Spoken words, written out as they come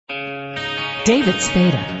David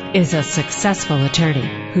Spada is a successful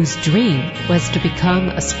attorney whose dream was to become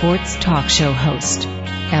a sports talk show host.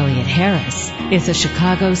 Elliot Harris is a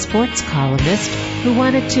Chicago sports columnist who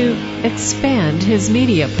wanted to expand his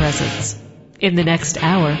media presence. In the next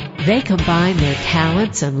hour, they combine their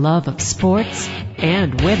talents and love of sports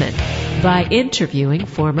and women by interviewing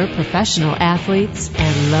former professional athletes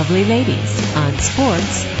and lovely ladies on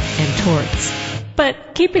sports and torts.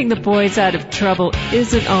 But keeping the boys out of trouble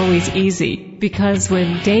isn't always easy, because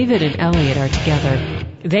when David and Elliot are together,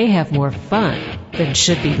 they have more fun than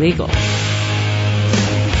should be legal.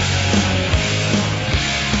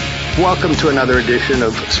 Welcome to another edition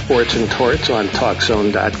of Sports and Torts on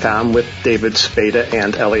TalkZone.com with David Spada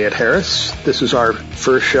and Elliot Harris. This is our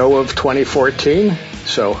first show of 2014,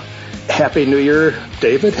 so Happy New Year,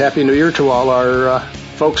 David. Happy New Year to all our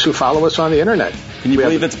folks who follow us on the Internet. Can you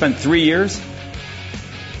believe it's been 3 years?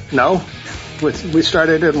 No. We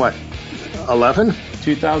started in what, 11?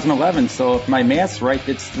 2011, so if my math's right,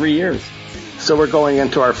 it's 3 years. So we're going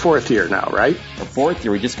into our fourth year now, right? Our fourth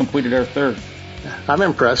year. We just completed our third. I'm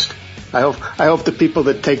impressed. I hope the people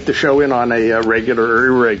that take the show in on a regular or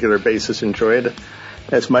irregular basis enjoy it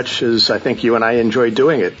as much as I think you and I enjoy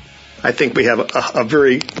doing it. I think we have a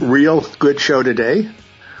very real good show today.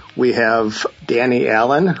 We have Danny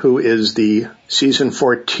Allen, who is the season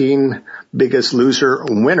 14 Biggest Loser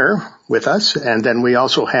winner, with us. And then we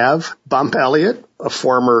also have Bump Elliott, a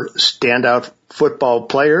former standout football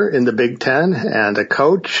player in the Big Ten and a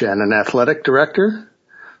coach and an athletic director.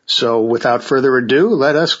 So without further ado,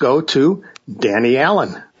 let us go to Danny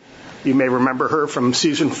Allen. You may remember her from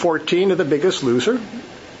season 14 of The Biggest Loser.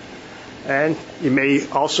 And you may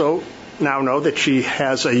also now know that she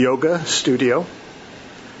has a yoga studio.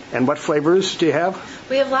 And what flavors do you have?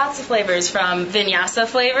 We have lots of flavors, from vinyasa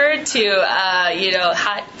flavored to,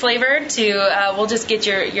 hot flavored to, we'll just get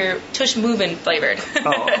your tush moving flavored.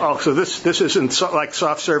 So this isn't like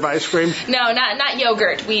soft serve ice cream? No, not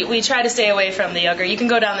yogurt. We try to stay away from the yogurt. You can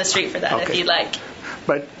go down the street for that if you'd like.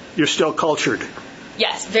 But you're still cultured?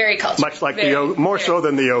 Yes, very cultured. Much like the yogurt, more so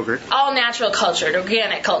than the yogurt. All natural cultured,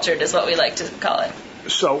 organic cultured is what we like to call it.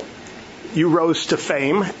 So you rose to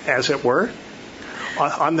fame, as it were,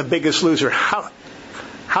 on The Biggest Loser.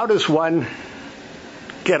 How does one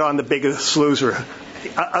get on The Biggest Loser,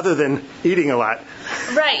 other than eating a lot?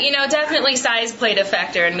 Right, definitely size played a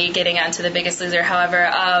factor in me getting onto The Biggest Loser. However,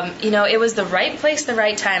 it was the right place, the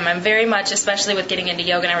right time. I'm very much, especially with getting into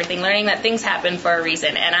yoga and everything, learning that things happen for a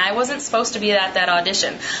reason. And I wasn't supposed to be at that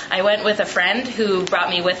audition. I went with a friend who brought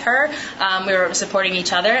me with her. We were supporting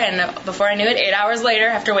each other, and before I knew it, 8 hours later,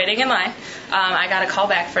 after waiting in line, I got a call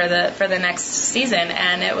back for the next season,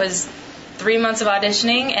 and it was 3 months of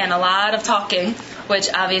auditioning and a lot of talking,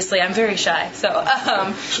 which obviously I'm very shy. So,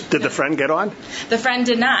 did the friend get on? The friend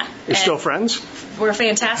did not. You're still friends? We're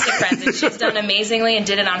fantastic friends, and she's done amazingly and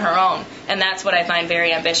did it on her own. And that's what I find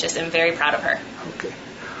very ambitious and very proud of her. Okay.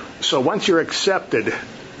 So once you're accepted,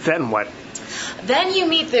 then what? Then you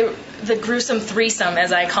meet the gruesome threesome,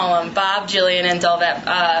 as I call them, Bob, Jillian, and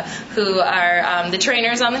Delvette, who are the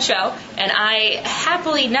trainers on the show. And I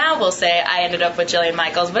happily now will say I ended up with Jillian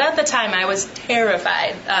Michaels, but at the time I was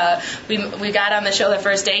terrified. We got on the show the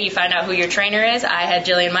first day. You find out who your trainer is. I had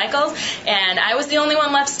Jillian Michaels, and I was the only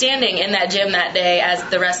one left standing in that gym that day, as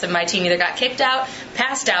the rest of my team either got kicked out,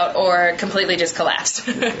 passed out, or completely just collapsed.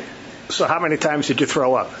 So how many times did you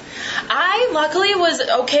throw up? I luckily was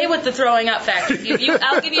okay with the throwing up factor.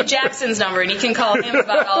 I'll give you Jackson's number, and you can call him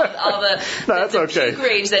about all the puke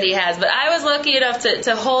rage that he has. But I was lucky enough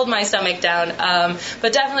to hold my stomach down,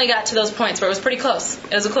 but definitely got to those points where it was pretty close.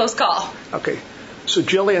 It was a close call. Okay. So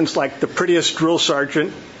Jillian's like the prettiest drill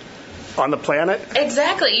sergeant on the planet?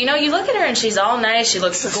 Exactly. You look at her and she's all nice. She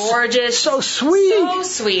looks gorgeous. So sweet. So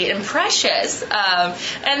sweet and precious.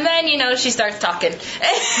 And then, she starts talking.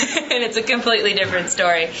 And it's a completely different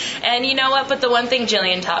story. And you know what? But the one thing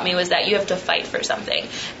Jillian taught me was that you have to fight for something.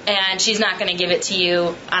 And she's not going to give it to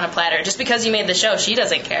you on a platter. Just because you made the show, she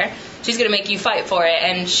doesn't care. She's going to make you fight for it.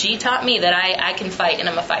 And she taught me that I can fight, and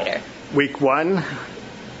I'm a fighter. Week 1,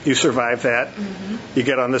 you survive that. Mm-hmm. You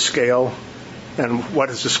get on the scale. And what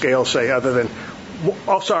does the scale say other than,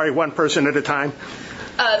 one person at a time?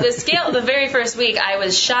 The scale, the very first week, I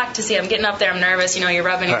was shocked to see. I'm getting up there, I'm nervous. You're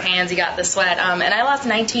rubbing your hands, you got the sweat. And I lost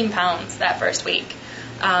 19 pounds that first week.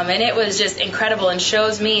 And it was just incredible, and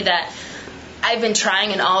shows me that I've been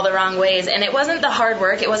trying in all the wrong ways. And it wasn't the hard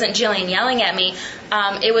work. It wasn't Jillian yelling at me.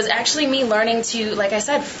 It was actually me learning to, like I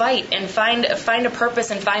said, fight and find a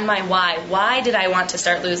purpose and find my why. Why did I want to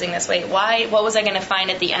start losing this weight? What was I going to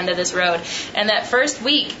find at the end of this road? And that first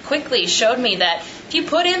week quickly showed me that if you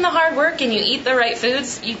put in the hard work and you eat the right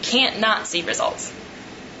foods, you can't not see results.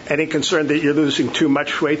 Any concern that you're losing too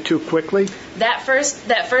much weight too quickly? That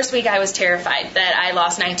first week I was terrified that I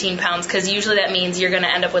lost 19 pounds, because usually that means you're going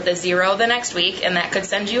to end up with a 0 the next week, and that could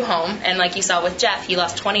send you home. And like you saw with Jeff, he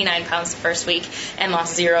lost 29 pounds the first week and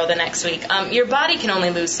lost 0 the next week. Your body can only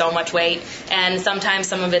lose so much weight, and sometimes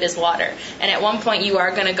some of it is water. And at one point you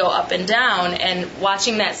are going to go up and down, and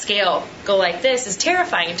watching that scale go like this is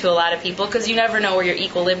terrifying to a lot of people, because you never know where your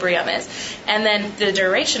equilibrium is. And then the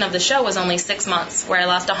duration of the show was only 6 months, where I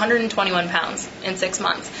lost 121 pounds in 6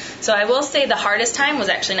 months. So I will say the hardest time was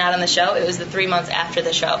actually not on the show. It was the 3 months after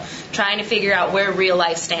the show, trying to figure out where real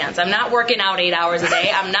life stands. I'm not working out 8 hours a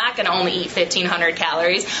day. I'm not going to only eat 1,500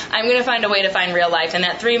 calories. I'm going to find a way to find real life. And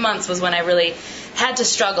that 3 months was when I really had to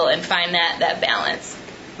struggle and find that balance.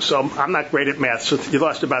 So I'm not great at math. So you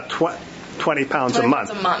lost about 20 pounds a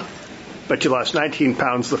month. But you lost 19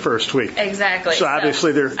 pounds the first week. Exactly. So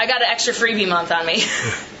obviously I got an extra freebie month on me.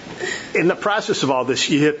 In the process of all this,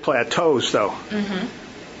 you hit plateaus, though. Mm-hmm.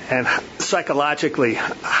 And psychologically,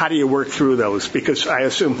 how do you work through those? Because I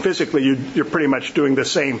assume physically you're pretty much doing the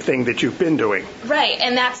same thing that you've been doing. Right,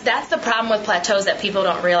 and that's the problem with plateaus that people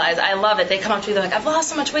don't realize. I love it. They come up to me, they're like, I've lost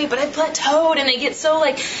so much weight, but I've plateaued, and they get so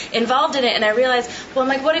involved in it. And I realize, well, I'm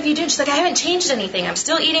like, what have you done? She's like, I haven't changed anything. I'm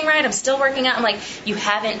still eating right. I'm still working out. I'm like, you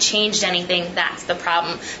haven't changed anything. That's the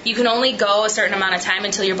problem. You can only go a certain amount of time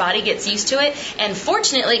until your body gets used to it. And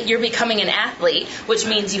fortunately, you're becoming an athlete, which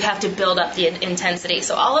means you have to build up the intensity.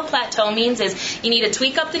 So all a plateau means is you need to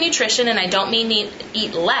tweak up the nutrition, and I don't mean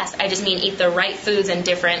eat less. I just mean eat the right foods and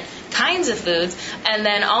different kinds of foods, and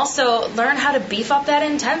then also learn how to beef up that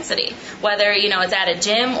intensity, whether it's at a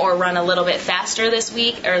gym or run a little bit faster this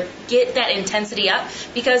week, or get that intensity up,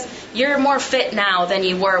 because you're more fit now than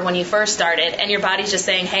you were when you first started, and your body's just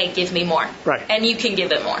saying, hey, give me more. Right. And you can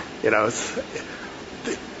give it more.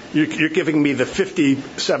 You're giving me the 50,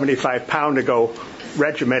 75 pound ago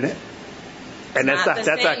regimen. And that's not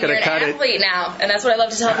going to cut it. You're an athlete now, and that's what I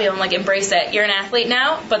love to tell people. I'm like, embrace it. You're an athlete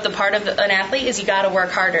now, but the part of an athlete is you got to work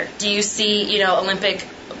harder. Do you see, Olympic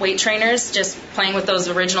weight trainers just playing with those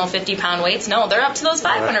original 50-pound weights? No, they're up to those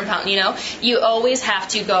 500-pound. You always have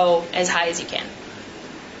to go as high as you can.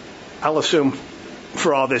 I'll assume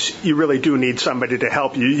for all this, you really do need somebody to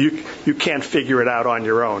help you. You can't figure it out on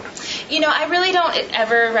your own. I really don't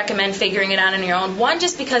ever recommend figuring it out on your own. One,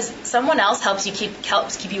 just because someone else helps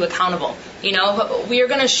keep you accountable. We are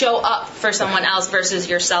going to show up for someone else versus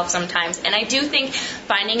yourself sometimes. And I do think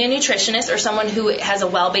finding a nutritionist or someone who has a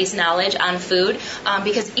well-based knowledge on food,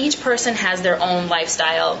 because each person has their own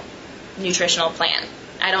lifestyle nutritional plan.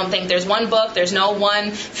 I don't think there's one book, there's no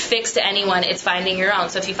one fix to anyone. It's finding your own.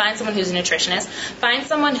 So if you find someone who's a nutritionist, find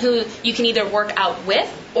someone who you can either work out with,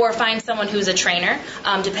 or find someone who's a trainer,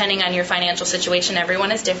 depending on your financial situation.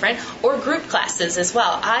 Everyone is different. Or group classes as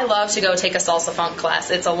well. I love to go take a salsa funk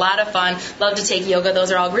class. It's a lot of fun. Love to take yoga. Those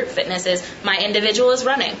are all group fitnesses. My individual is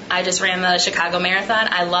running. I just ran the Chicago Marathon.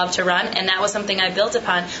 I love to run, and that was something I built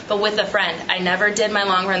upon, but with a friend. I never did my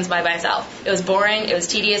long runs by myself. It was boring. It was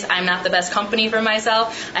tedious. I'm not the best company for myself.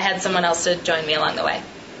 I had someone else to join me along the way.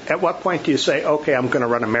 At what point do you say, okay, I'm going to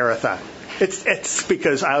run a marathon? It's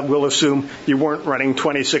because I will assume you weren't running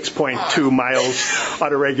 26.2 miles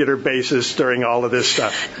on a regular basis during all of this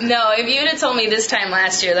stuff. No, if you had told me this time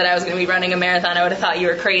last year that I was going to be running a marathon, I would have thought you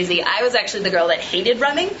were crazy. I was actually the girl that hated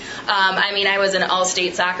running. I was an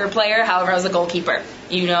all-state soccer player. However, I was a goalkeeper.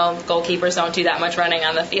 Goalkeepers don't do that much running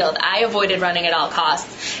on the field. I avoided running at all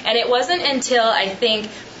costs. And it wasn't until I think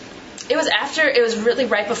it was really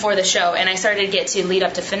right before the show, and I started to get to lead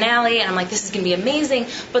up to finale, and I'm like, this is going to be amazing.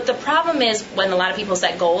 But the problem is when a lot of people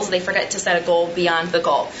set goals, they forget to set a goal beyond the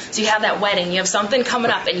goal. So you have that wedding, you have something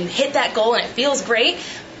coming up, and you hit that goal, and it feels great.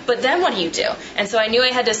 But then what do you do? And so I knew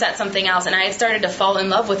I had to set something else, and I had started to fall in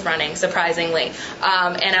love with running, surprisingly.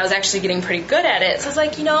 And I was actually getting pretty good at it. So I was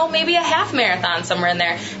like, maybe a half marathon somewhere in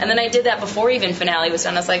there. And then I did that before even finale was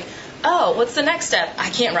done. I was like, oh, what's the next step? I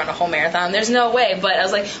can't run a whole marathon. There's no way. But I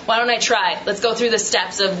was like, why don't I try? Let's go through the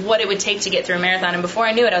steps of what it would take to get through a marathon. And before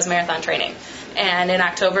I knew it, I was marathon training. And in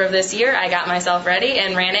October of this year, I got myself ready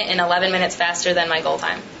and ran it in 11 minutes faster than my goal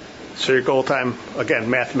time. So your goal time, again,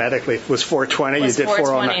 mathematically, was 4:20. You did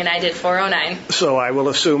 4:20, and I did 4:09. So I will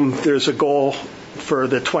assume there's a goal for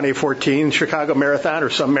the 2014 Chicago Marathon or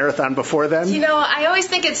some marathon before then? I always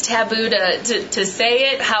think it's taboo to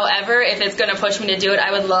say it. However, if it's going to push me to do it,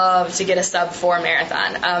 I would love to get a sub-4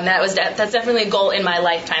 marathon. That's definitely a goal in my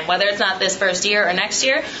lifetime, whether it's not this first year or next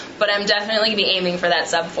year, but I'm definitely going to be aiming for that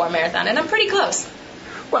sub-4 marathon, and I'm pretty close.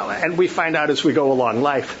 Well, and we find out as we go along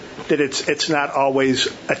life that it's not always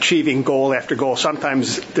achieving goal after goal.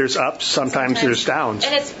 Sometimes there's ups, sometimes there's downs.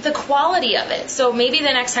 And it's the quality of it. So maybe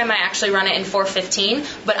the next time I actually run it in 4:15,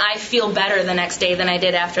 but I feel better the next day than I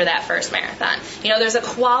did after that first marathon. There's a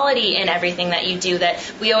quality in everything that you do that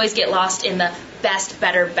we always get lost in the best,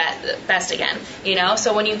 better, best again.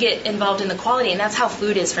 So when you get involved in the quality, and that's how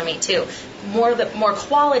food is for me too. More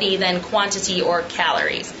quality than quantity or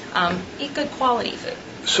calories. Eat good quality food.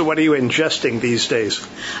 So what are you ingesting these days?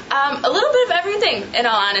 A little bit of everything, in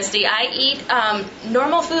all honesty. I eat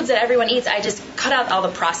normal foods that everyone eats. I just cut out all the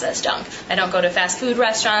processed junk. I don't go to fast food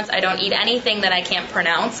restaurants. I don't eat anything that I can't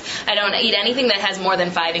pronounce. I don't eat anything that has more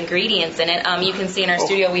than 5 ingredients in it. You can see in our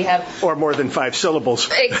studio we have... Or more than 5 syllables.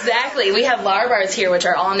 Exactly. We have Lar bars here, which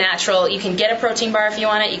are all natural. You can get a protein bar if you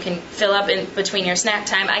want it. You can fill up in between your snack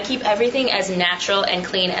time. I keep everything as natural and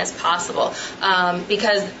clean as possible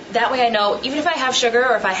because that way I know, even if I have sugar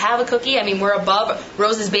or if I have a cookie, we're above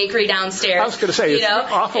Rose's Bakery downstairs. I was going to say, it's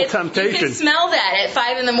an awful temptation. You can smell that at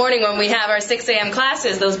 5 in the morning when we have our 6 a.m.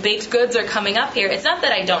 classes. Those baked goods are coming up here. It's not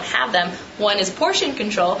that I don't have them. One is portion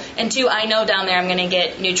control, and 2, I know down there I'm going to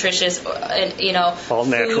get nutritious,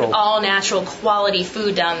 all natural quality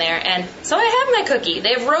food down there. And so I have my cookie.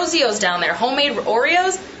 They have Roseos down there, homemade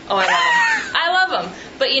Oreos. Oh, I love them. I love them.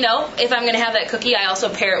 But, if I'm going to have that cookie, I also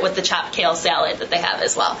pair it with the chopped kale salad that they have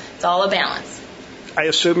as well. It's all a balance. I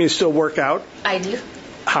assume you still work out? I do.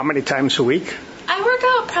 How many times a week? I work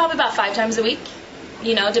out probably about 5 times a week.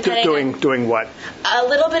 Depending doing what? A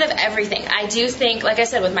little bit of everything. I do think, like I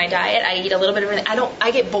said, with my diet, I eat a little bit of everything. I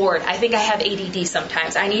get bored. I think I have ADD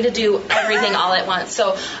sometimes. I need to do everything all at once.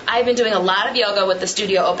 So I've been doing a lot of yoga with the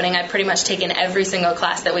studio opening. I've pretty much taken every single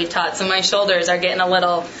class that we've taught. So my shoulders are getting a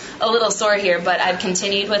little sore here, but I've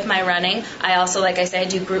continued with my running. I also, like I said, I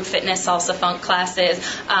do group fitness, salsa funk classes.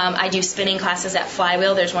 I do spinning classes at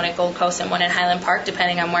Flywheel. There's one at Gold Coast and one at Highland Park,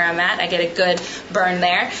 depending on where I'm at. I get a good burn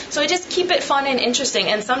there. So I just keep it fun and interesting.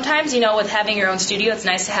 And sometimes, with having your own studio, it's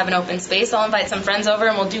nice to have an open space. I'll invite some friends over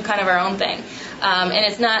and we'll do kind of our own thing. And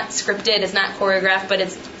it's not scripted, it's not choreographed, but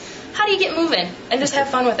it's how do you get moving and just have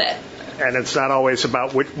fun with it. And it's not always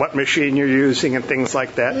about what machine you're using and things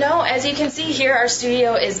like that? No, as you can see here, our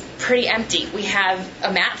studio is pretty empty. We have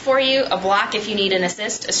a mat for you, a block if you need an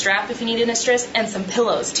assist, a strap if you need an assist, and some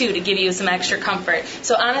pillows, too, to give you some extra comfort.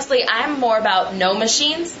 So honestly, I'm more about no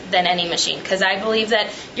machines than any machine, because I believe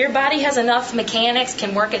that your body has enough mechanics,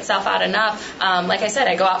 can work itself out enough. Like I said,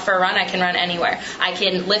 I go out for a run, I can run anywhere. I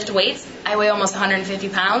can lift weights. I weigh almost 150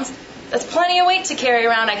 pounds. That's plenty of weight to carry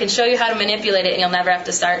around. I can show you how to manipulate it, and you'll never have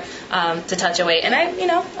to start to touch a weight. And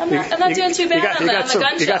I'm not doing too bad on the gun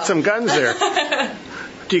show. You got some guns there.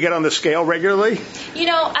 Do you get on the scale regularly?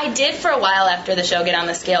 I did for a while after the show get on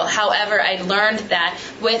the scale. However, I learned that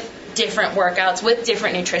with different workouts, with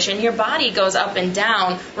different nutrition, your body goes up and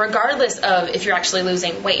down regardless of if you're actually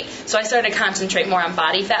losing weight. So I started to concentrate more on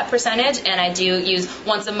body fat percentage, and I do use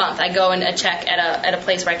once a month. I go and check at a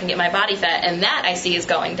place where I can get my body fat, and that I see is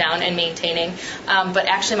going down and maintaining. But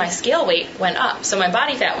actually my scale weight went up. So my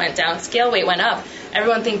body fat went down, scale weight went up.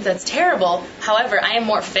 Everyone thinks that's terrible. However, I am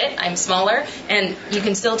more fit, I'm smaller, and I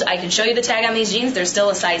can show you the tag on these jeans, they're still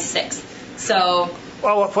a size 6. So...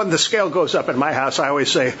 Well, when the scale goes up in my house, I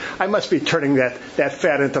always say, I must be turning that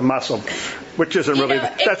fat into muscle, which isn't really,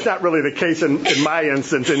 that's not really the case in my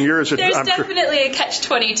instance. In yours, there's definitely a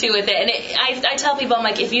catch-22 with it. And I tell people, I'm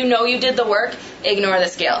like, if you know you did the work, ignore the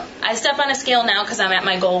scale. I step on a scale now because I'm at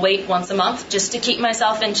my goal weight once a month just to keep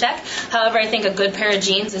myself in check. However, I think a good pair of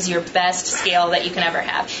jeans is your best scale that you can ever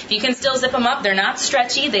have. If you can still zip them up, they're not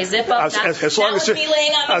stretchy, they zip up. As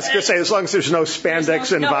long as there's no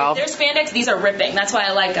spandex involved. No, if there's spandex, these are ripping. That's why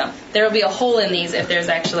I like them. There will be a hole in these if there's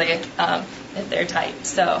actually, if they're tight.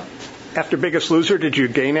 So. After Biggest Loser, did you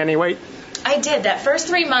gain any weight? I did. That first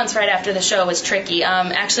 3 months right after the show was tricky.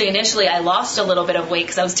 Actually, initially, I lost a little bit of weight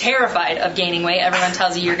because I was terrified of gaining weight. Everyone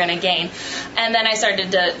tells you you're going to gain. And then I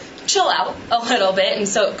started to chill out a little bit and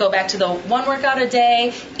so go back to the one workout a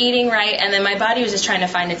day, eating right, and then my body was just trying to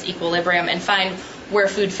find its equilibrium and find where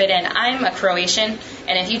food fit in. I'm a Croatian,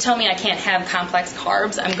 and if you tell me I can't have complex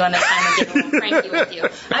carbs, I'm going to kind of get a little cranky with you.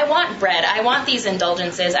 I want bread. I want these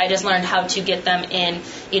indulgences. I just learned how to get them in,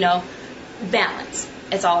 balance.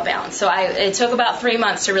 it's all a balance. So it took about 3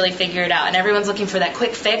 months to really figure it out. And everyone's looking for that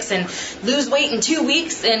quick fix and lose weight in 2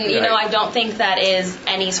 weeks. And, I don't think that is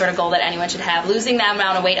any sort of goal that anyone should have. Losing that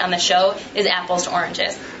amount of weight on the show is apples to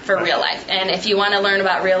oranges for real life. And if you want to learn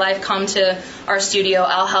about real life, come to our studio.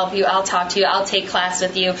 I'll help you. I'll talk to you. I'll take class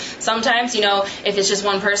with you. Sometimes, if it's just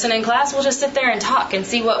one person in class, we'll just sit there and talk and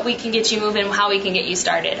see what we can get you moving, how we can get you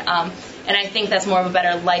started. And I think that's more of a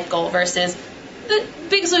better life goal versus the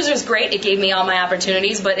Biggest Loser is great. It gave me all my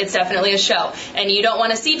opportunities, but it's definitely a show. And you don't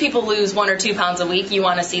want to see people lose 1 or 2 pounds a week. You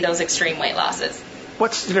want to see those extreme weight losses.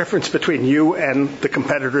 What's the difference between you and the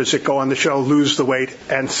competitors that go on the show, lose the weight,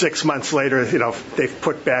 and 6 months later, they've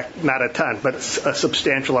put back not a ton, but a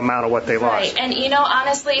substantial amount of what they lost? Right. And,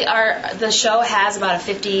 honestly, the show has about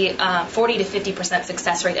a 40 to 50%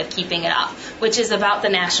 success rate of keeping it off, which is about the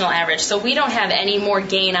national average. So we don't have any more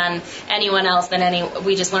gain on anyone else than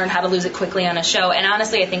we just learned how to lose it quickly on a show. And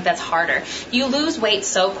honestly, I think that's harder. You lose weight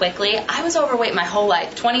so quickly. I was overweight my whole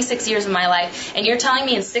life, 26 years of my life, and you're telling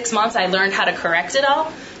me in 6 months I learned how to correct it all?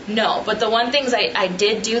 No, but the one things I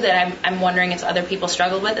did do that I'm wondering if other people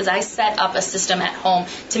struggled with is I set up a system at home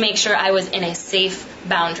to make sure I was in a safe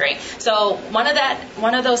boundary. So one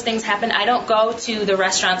of those things happened. I don't go to the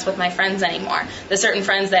restaurants with my friends anymore. The certain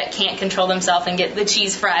friends that can't control themselves and get the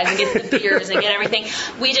cheese fries and get the beers and get everything.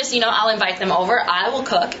 We just, I'll invite them over. I will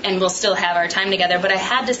cook and we'll still have our time together. But I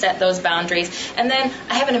had to set those boundaries. And then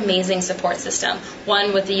I have an amazing support system.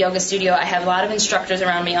 One, with the yoga studio, I have a lot of instructors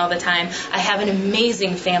around me all the time. I have an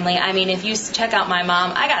amazing family. I mean, if you check out my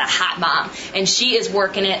mom, I got a hot mom. And she is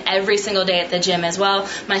working it every single day at the gym as well.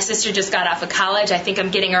 My sister just got off of college. I think I'm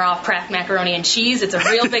getting her off Kraft macaroni and cheese. It's a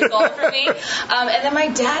real big goal for me. And then my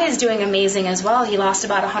dad is doing amazing as well. He lost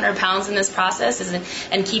about 100 pounds in this process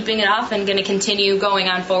and keeping it off and going to continue going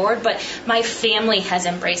on forward. But my family has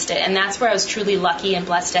embraced it. And that's where I was truly lucky and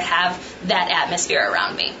blessed to have that atmosphere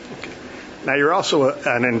around me. Now, you're also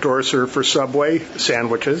an endorser for Subway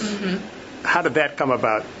sandwiches. Mm-hmm. How did that come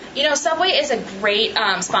about? Subway is a great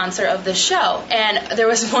sponsor of the show. And there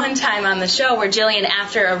was one time on the show where Jillian,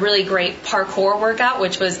 after a really great parkour workout,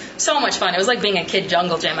 which was so much fun, it was like being a kid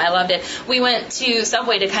jungle gym. I loved it. We went to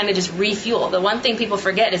Subway to kind of just refuel. The one thing people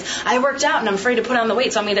forget is I worked out and I'm afraid to put on the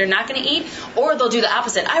weight, so I'm either not going to eat or they'll do the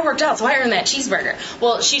opposite. I worked out, so I earned that cheeseburger.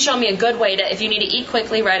 Well, she showed me a good way to, if you need to eat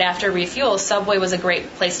quickly right after refuel, Subway was a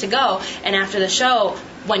great place to go. And after the show,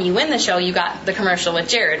 when you win the show, you got the commercial with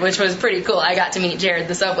Jared, which was pretty cool. I got to meet Jared,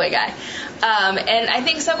 the Subway guy. And I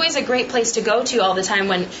think Subway is a great place to go to all the time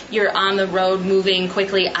when you're on the road moving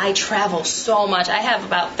quickly. I travel so much. I have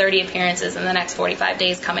about 30 appearances in the next 45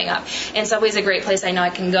 days coming up. And Subway is a great place I know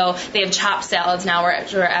I can go. They have chopped salads now,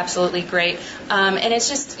 which are absolutely great. And it's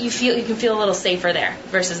just, you can feel a little safer there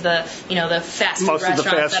versus the fast food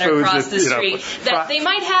restaurants that are across the street. That they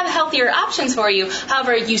might have healthier options for you.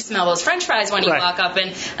 However, you smell those French fries when you walk up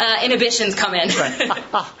and inhibitions come in.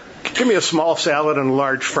 Right. Give me a small salad and a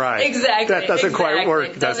large fry. Exactly. That doesn't quite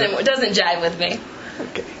work, does it? It doesn't jive with me.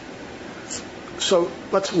 Okay. So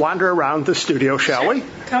let's wander around the studio, shall we?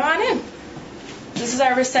 Come on in. This is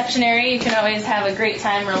our reception area. You can always have a great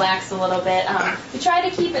time, relax a little bit. We try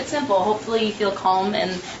to keep it simple. Hopefully you feel calm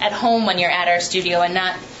and at home when you're at our studio and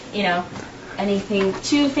not, anything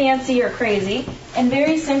too fancy or crazy. And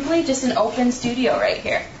very simply, just an open studio right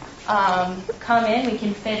here. Come in. We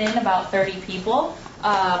can fit in about 30 people.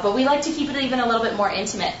 But we like to keep it even a little bit more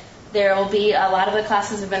intimate. There will be a lot of the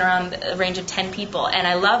classes have been around a range of 10 people, and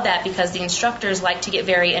I love that because the instructors like to get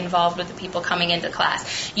very involved with the people coming into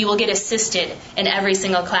class. You will get assisted in every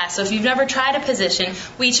single class. So if you've never tried a position,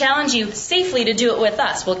 we challenge you safely to do it with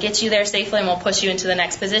us. We'll get you there safely and we'll push you into the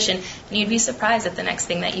next position, and you'd be surprised at the next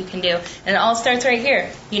thing that you can do. And it all starts right here.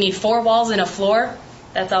 You need 4 walls and a floor.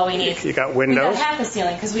 That's all we need. You got windows? We got half a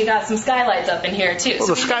ceiling because we got some skylights up in here too. Well,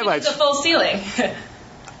 so the skylights. The full ceiling.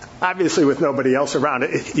 Obviously, with nobody else around,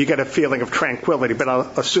 you get a feeling of tranquility, but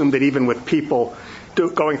I'll assume that even with people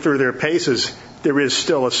going through their paces, there is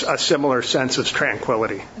still a similar sense of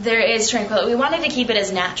tranquility. There is tranquility. We wanted to keep it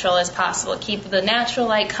as natural as possible, keep the natural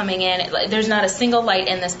light coming in. There's not a single light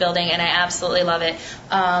in this building, and I absolutely love it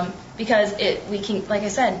because we can, like I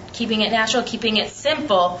said, keeping it natural, keeping it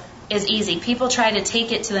simple is easy. People try to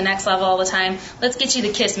take it to the next level all the time. Let's get you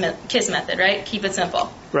the KISS method, right? Keep it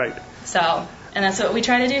simple. Right. So... And that's what we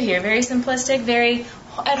try to do here. Very simplistic, very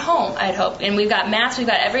at home, I'd hope. And we've got mats. We've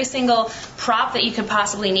got every single prop that you could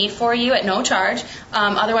possibly need for you at no charge.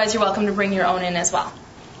 Otherwise, you're welcome to bring your own in as well.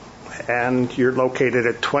 And you're located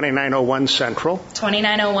at 2901 Central.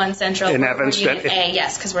 2901 Central. In Evanston. Unit A,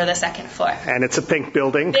 yes, because we're the second floor. And it's a pink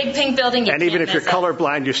building. Big pink building. And even if you're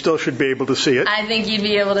colorblind, you still should be able to see it. I think you'd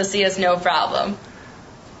be able to see us no problem.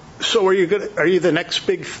 So are you the next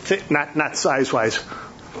big thing, not size-wise,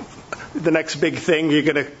 the next big thing? You're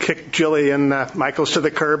going to kick Jillian Michaels to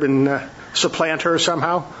the curb and supplant her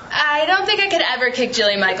somehow? I don't think I could ever kick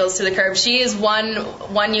Jillian Michaels to the curb. She is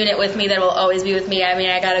one unit with me that will always be with me. I mean,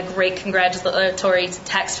 I got a great congratulatory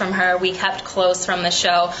text from her. We kept close from the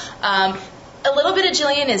show. A little bit of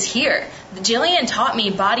Jillian is here. Jillian taught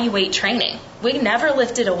me body weight training. We never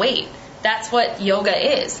lifted a weight. That's what yoga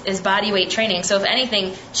is body weight training. So if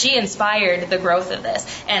anything, she inspired the growth of this.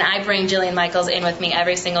 And I bring Jillian Michaels in with me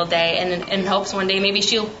every single day in hopes one day maybe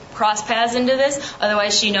she'll cross paths into this.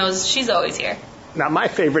 Otherwise, she knows she's always here. Now, my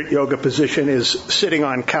favorite yoga position is sitting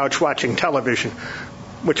on couch watching television,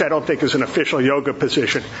 which I don't think is an official yoga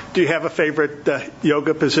position. Do you have a favorite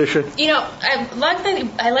yoga position? You know, I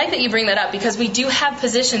like that you bring that up because we do have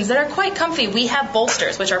positions that are quite comfy. We have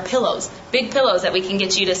bolsters, which are pillows, big pillows that we can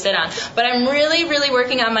get you to sit on. But I'm really, really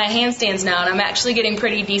working on my handstands now, and I'm actually getting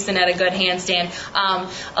pretty decent at a good handstand.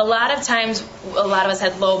 A lot of times, a lot of us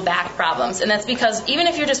have low back problems, and that's because even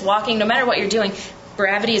if you're just walking, no matter what you're doing,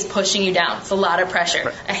 gravity is pushing you down. It's a lot of pressure.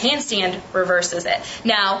 Right. A handstand reverses it.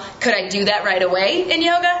 Now, could I do that right away in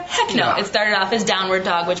yoga? Heck no. It started off as downward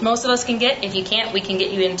dog, which most of us can get. If you can't, we can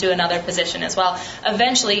get you into another position as well.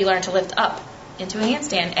 Eventually, you learn to lift up into a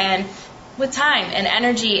handstand. And with time and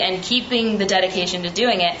energy and keeping the dedication to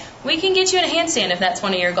doing it, we can get you in a handstand if that's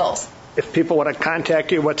one of your goals. If people want to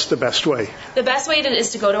contact you, what's the best way? The best way is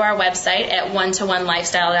to go to our website at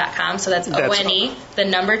one-to-one-lifestyle.com. So that's O-N-E, the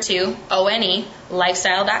number 2, O-N-E,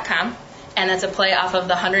 lifestyle.com. And that's a play off of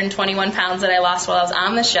the 121 pounds that I lost while I was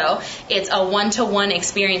on the show. It's a one-to-one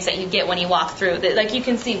experience that you get when you walk through. Like you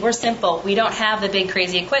can see, we're simple. We don't have the big,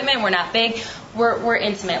 crazy equipment. We're not big. We're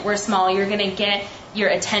intimate. We're small. You're going to get your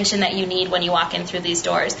attention that you need when you walk in through these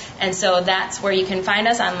doors. And so that's where you can find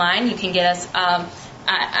us online. You can get us on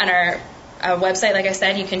our website, like I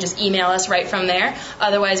said. You can just email us right from there.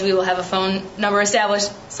 Otherwise, we will have a phone number established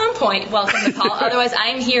at some point. Welcome to call. Otherwise,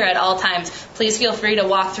 I'm here at all times. Please feel free to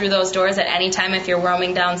walk through those doors at any time if you're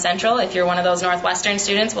roaming down Central. If you're one of those Northwestern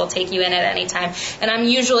students, we'll take you in at any time. And I'm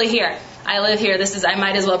usually here. I live here. I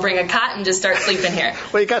might as well bring a cot and just start sleeping here.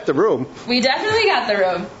 Well, you got the room. We definitely got the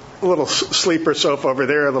room. A little sleeper sofa over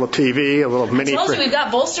there, a little TV, a little mini. I told you, we've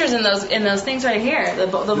got bolsters in those things right here. The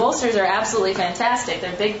bolsters are absolutely fantastic.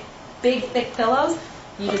 They're big, thick pillows.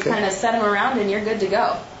 You just kind of set them around and you're good to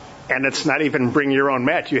go. And it's not even bring your own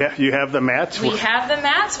mat. You have the mats. We have the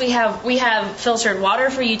mats. We have filtered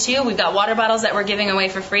water for you too. We've got water bottles that we're giving away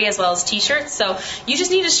for free as well as T-shirts. So you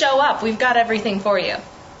just need to show up. We've got everything for you.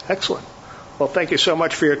 Excellent. Well, thank you so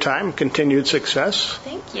much for your time. Continued success.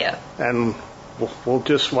 Thank you. And we'll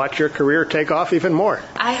just watch your career take off even more.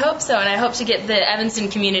 I hope so, and I hope to get the Evanston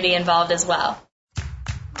community involved as well.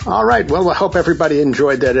 All right. Well, I hope everybody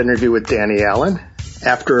enjoyed that interview with Danny Allen.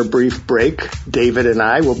 After a brief break, David and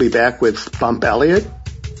I will be back with Bump Elliott.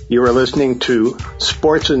 You are listening to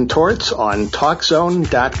Sports and Torts on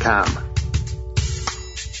TalkZone.com.